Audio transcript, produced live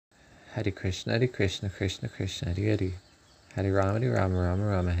Hare Krishna, Krishna Krishna, Hare Hare. Hare Rama, Rama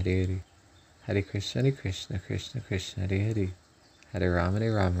Rama, Hare Hare. Hare Krishna, Krishna Krishna, Hare Hare. Hare Rama,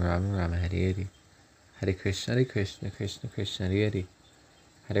 Rama Rama, Hare Hare. Hare Krishna, Krishna Krishna, Hare Hare.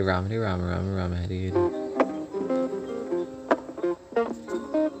 Hare Rama, Rama Rama, Hare Hare.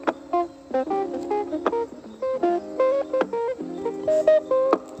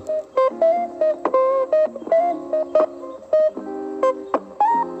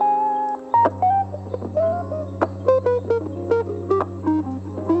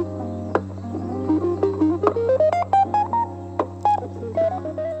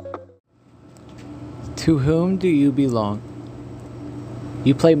 To whom do you belong?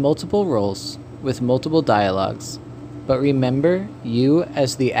 You play multiple roles with multiple dialogues, but remember, you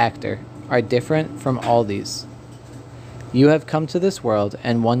as the actor are different from all these. You have come to this world,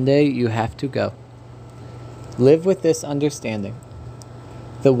 and one day you have to go. Live with this understanding.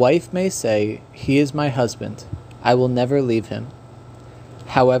 The wife may say, "He is my husband. I will never leave him."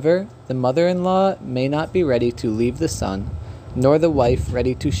 However, the mother-in-law may not be ready to leave the son, nor the wife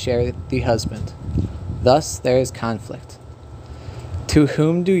ready to share the husband. Thus, there is conflict. To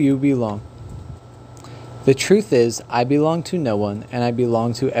whom do you belong? The truth is, I belong to no one, and I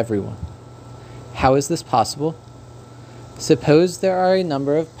belong to everyone. How is this possible? Suppose there are a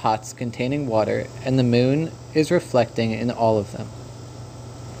number of pots containing water, and the moon is reflecting in all of them.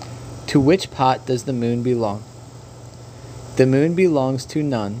 To which pot does the moon belong? The moon belongs to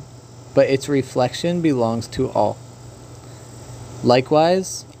none, but its reflection belongs to all.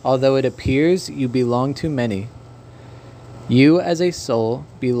 Likewise, although it appears you belong to many, you as a soul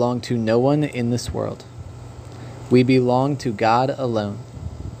belong to no one in this world. We belong to God alone.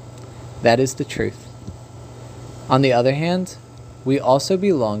 That is the truth. On the other hand, we also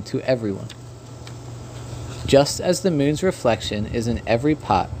belong to everyone. Just as the moon's reflection is in every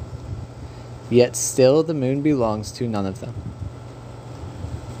pot, yet still the moon belongs to none of them.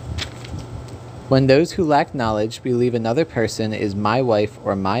 When those who lack knowledge believe another person is my wife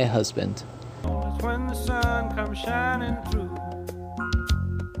or my husband, when the sun comes shining through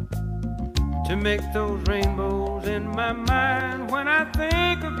to make those rainbows in my mind, when I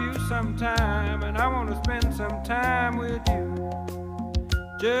think of you sometime and I want to spend some time with you,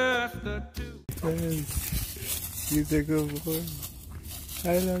 just the two. He's a good boy.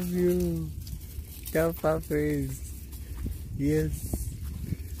 I love you. Tell Papa. Yes.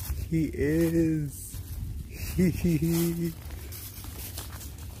 He is.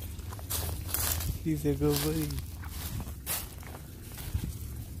 He's a good buddy.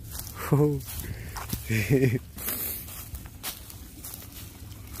 Oh.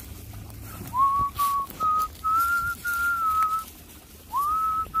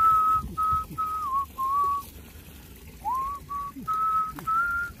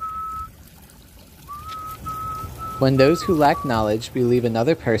 When those who lack knowledge believe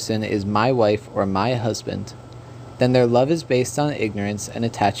another person is my wife or my husband, then their love is based on ignorance and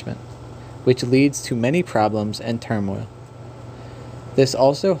attachment, which leads to many problems and turmoil. This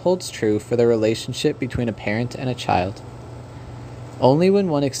also holds true for the relationship between a parent and a child. Only when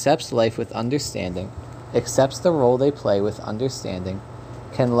one accepts life with understanding, accepts the role they play with understanding,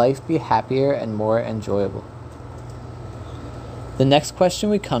 can life be happier and more enjoyable. The next question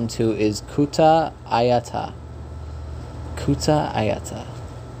we come to is Kuta Ayata. Kuta Ayata.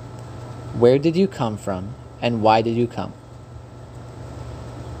 Where did you come from, and why did you come?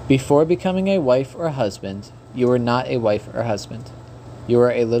 Before becoming a wife or husband, you were not a wife or husband. You were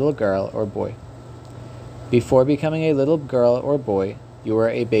a little girl or boy. Before becoming a little girl or boy, you were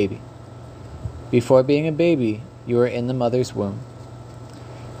a baby. Before being a baby, you were in the mother's womb.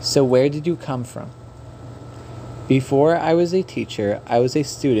 So where did you come from? Before I was a teacher, I was a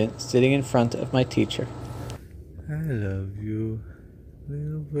student sitting in front of my teacher. I love you,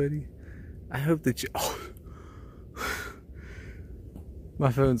 little buddy. I hope that you... Oh.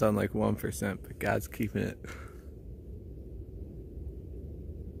 My phone's on like 1%, but God's keeping it.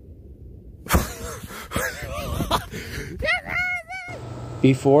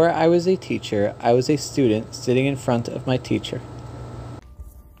 Before I was a teacher, I was a student sitting in front of my teacher.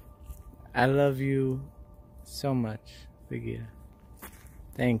 I love you so much, Vigia.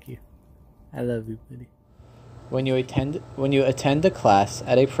 Thank you. I love you, buddy. When you attend a class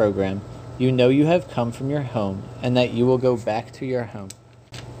at a program, you know you have come from your home and that you will go back to your home.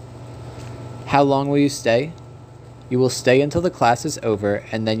 How long will you stay? You will stay until the class is over,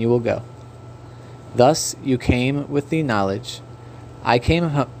 and then you will go. Thus, you came with the knowledge. I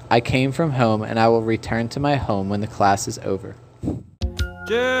came from home, and I will return to my home when the class is over.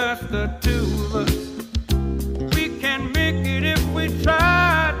 Just the two of us. We can make it if we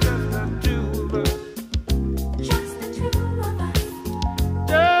try. Just the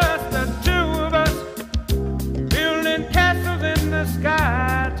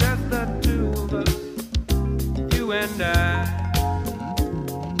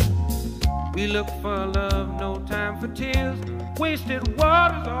We look for love, no time for tears. Wasted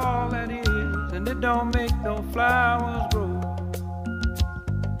water's all that is, and it don't make no flowers grow.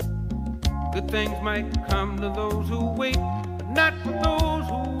 Good things might come to those who wait, but not for those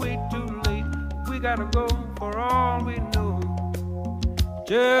who wait too late. We gotta go for all we know,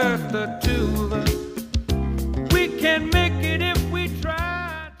 just the two of us. We can make it if we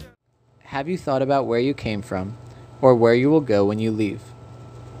try. Have you thought about where you came from, or where you will go when you leave?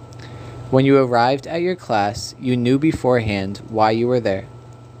 When you arrived at your class, you knew beforehand why you were there.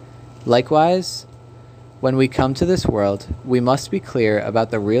 Likewise, when we come to this world, we must be clear about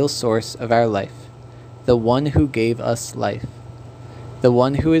the real source of our life, the one who gave us life, the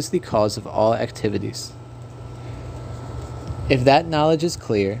one who is the cause of all activities. If that knowledge is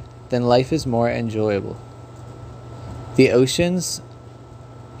clear, then life is more enjoyable.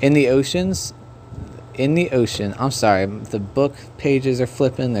 In the ocean, I'm sorry, the book pages are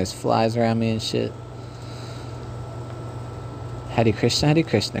flipping, there's flies around me and shit. Hare Krishna,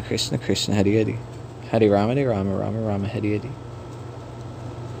 Krishna Krishna, Hare Hare. Hare Rama, Rama Rama, Hare Hare.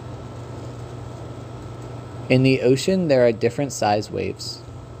 In the ocean, there are different size waves.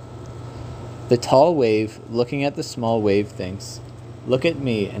 The tall wave, looking at the small wave, thinks, "Look at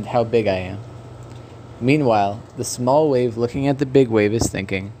me and how big I am." Meanwhile, the small wave looking at the big wave is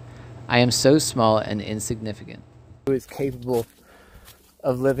thinking, "I am so small and insignificant." Who is capable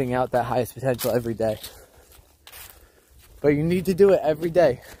of living out that highest potential every day. But you need to do it every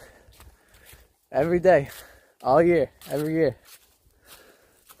day. Every day. All year. Every year.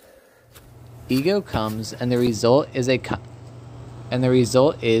 Ego comes and the result is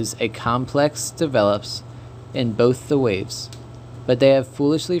a complex develops in both the waves. But they have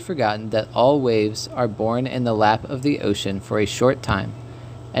foolishly forgotten that all waves are born in the lap of the ocean for a short time,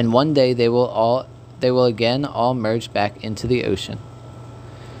 and one day they will again all merge back into the ocean.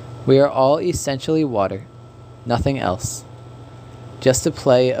 We are all essentially water, nothing else. Just a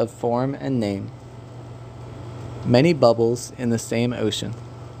play of form and name. Many bubbles in the same ocean.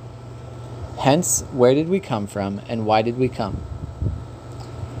 Hence, where did we come from and why did we come?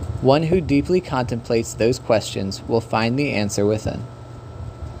 One who deeply contemplates those questions will find the answer within.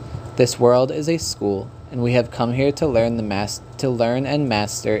 This world is a school, and we have come here to learn and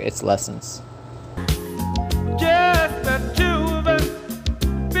master its lessons. Just the two of us,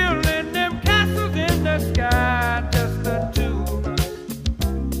 building them castles in the sky. Just the two of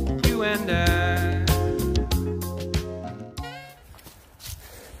us, you and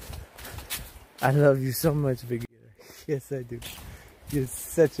I love you so much, Biggie. Yes, I do. You're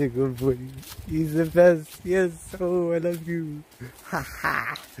such a good boy. He's the best. Yes, oh, I love you. Ha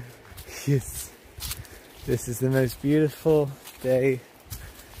ha. Yes. This is the most beautiful day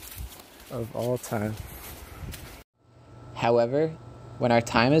of all time. However, when our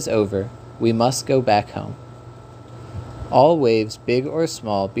time is over, we must go back home. All waves, big or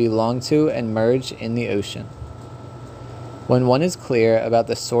small, belong to and merge in the ocean. When one is clear about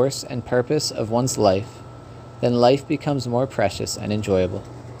the source and purpose of one's life, then life becomes more precious and enjoyable.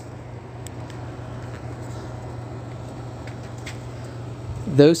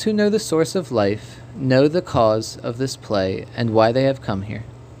 Those who know the source of life know the cause of this play and why they have come here.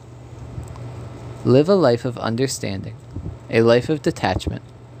 Live a life of understanding, a life of detachment,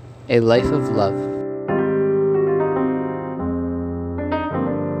 a life of love.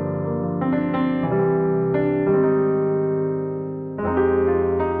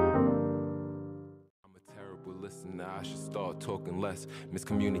 I should start talking less.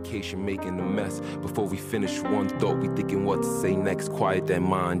 Miscommunication making a mess. Before we finish one thought, we thinking what to say next. Quiet that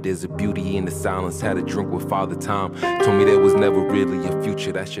mind, there's a beauty in the silence. Had a drink with Father Time. Told me there was never really a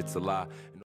future, that shit's a lie.